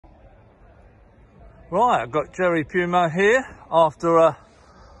Right, I've got Jerry Puemo here after a,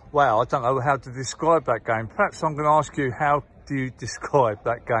 well, I don't know how to describe that game. Perhaps I'm going to ask you, how do you describe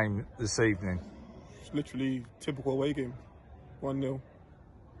that game this evening? It's literally typical away game. 1-0,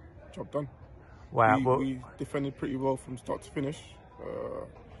 job done. Wow. We defended pretty well from start to finish.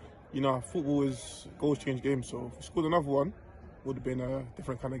 You know, football is goals change game, so if we scored another one, would have been a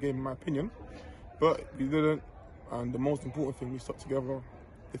different kind of game in my opinion. But we didn't, and the most important thing, we stuck together,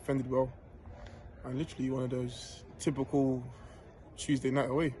 defended well, and literally one of those typical Tuesday night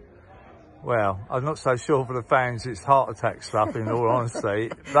away. Well, I'm not so sure for the fans it's heart attack stuff, in all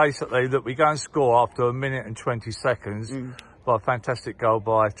honesty. Basically, that we go and score after 1 minute and 20 seconds by a fantastic goal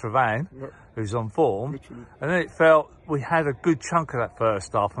by Trevan, who's on form. Literally. And then it felt we had a good chunk of that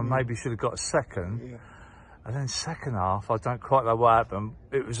first half and maybe should have got a second. Yeah. And then second half, I don't quite know what happened.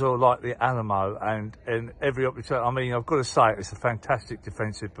 It was all like the Alamo, and every opportunity. I mean, I've got to say, it's a fantastic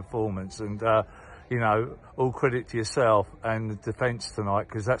defensive performance, and you know, all credit to yourself and the defence tonight,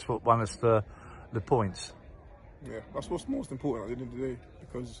 because that's what won us the points. Yeah, that's what's most important at the end of the day,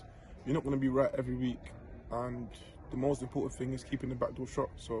 because you're not going to be right every week, and the most important thing is keeping the back door shut.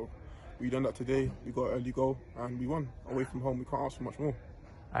 So we done that today. We got an early goal and we won away from home. We can't ask for much more.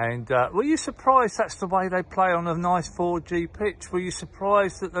 And were you surprised that's the way they play on a nice 4G pitch? Were you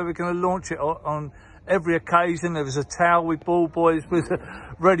surprised that they were going to launch it on every occasion? There was a towel with ball boys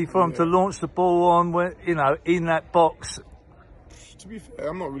ready for them to launch the ball on, you know, in that box. To be fair,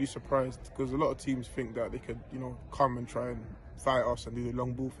 I'm not really surprised, because a lot of teams think that they could, you know, come and try and fight us and do the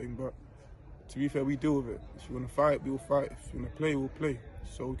long ball thing. But to be fair, we deal with it. If you want to fight, we'll fight. If you want to play, we'll play.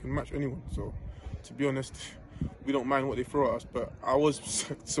 So we can match anyone. So to be honest, we don't mind what they throw at us, but I was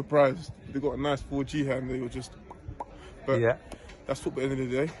surprised. They got a nice 4G hand, they were just... But yeah, that's football at the end of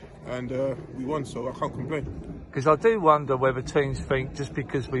the day, and we won, so I can't complain. Because I do wonder whether teams think just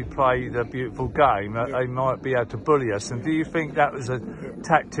because we played a beautiful game that they might be able to bully us. And do you think that was a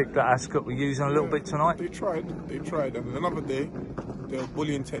tactic that Ascot were using a little bit tonight? They tried, and another day, their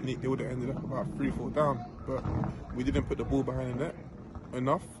bullying technique, they would have ended up about 3-4 down, but we didn't put the ball behind the net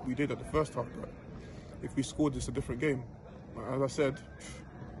enough. We did at the first half, but if we scored, it's a different game. As I said,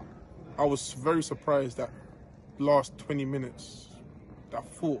 I was very surprised that last 20 minutes, that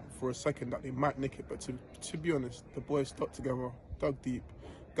thought for a second that they might nick it, but to be honest, the boys stuck together, dug deep.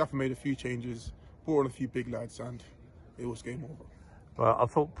 Gaffer made a few changes, brought on a few big lads, and it was game over. Well, I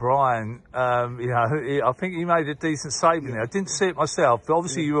thought Brian, you know, I think he made a decent save in there. I didn't see it myself, but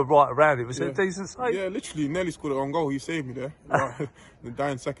obviously you were right around it. Was it a decent save? Yeah, literally, nearly scored it on goal. He saved me there in the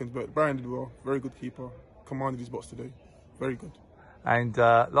dying seconds, but Brian did well. Very good keeper. Commanded his box today. Very good. And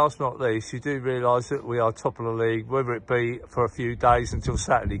last but not least, you do realise that we are top of the league, whether it be for a few days until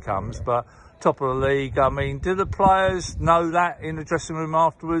Saturday comes, but top of the league. I mean, do the players know that in the dressing room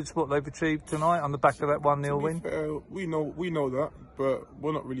afterwards, what they've achieved tonight on the back of that 1-0 win? Fair, we know that, but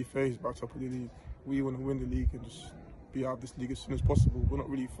we're not really phased about top of the league. We want to win the league and just be out of this league as soon as possible. We're not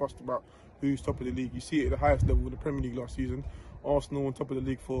really fussed about who's top of the league. You see it at the highest level in the Premier League last season. Arsenal on top of the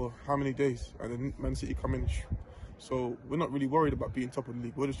league for how many days, and then Man City come in. So we're not really worried about being top of the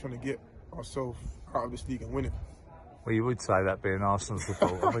league. We're just trying to get ourselves out of this league and win it. Well, you would say that being Arsenal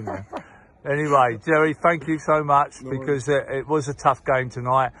supporter, wouldn't you? Anyway, Jerry, thank you so much, because it was a tough game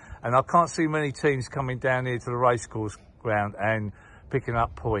tonight, and I can't see many teams coming down here to the racecourse ground and picking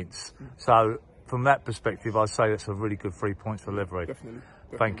up points. So from that perspective, I'd say that's a really good 3 points for Livery. Definitely.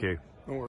 Thank you.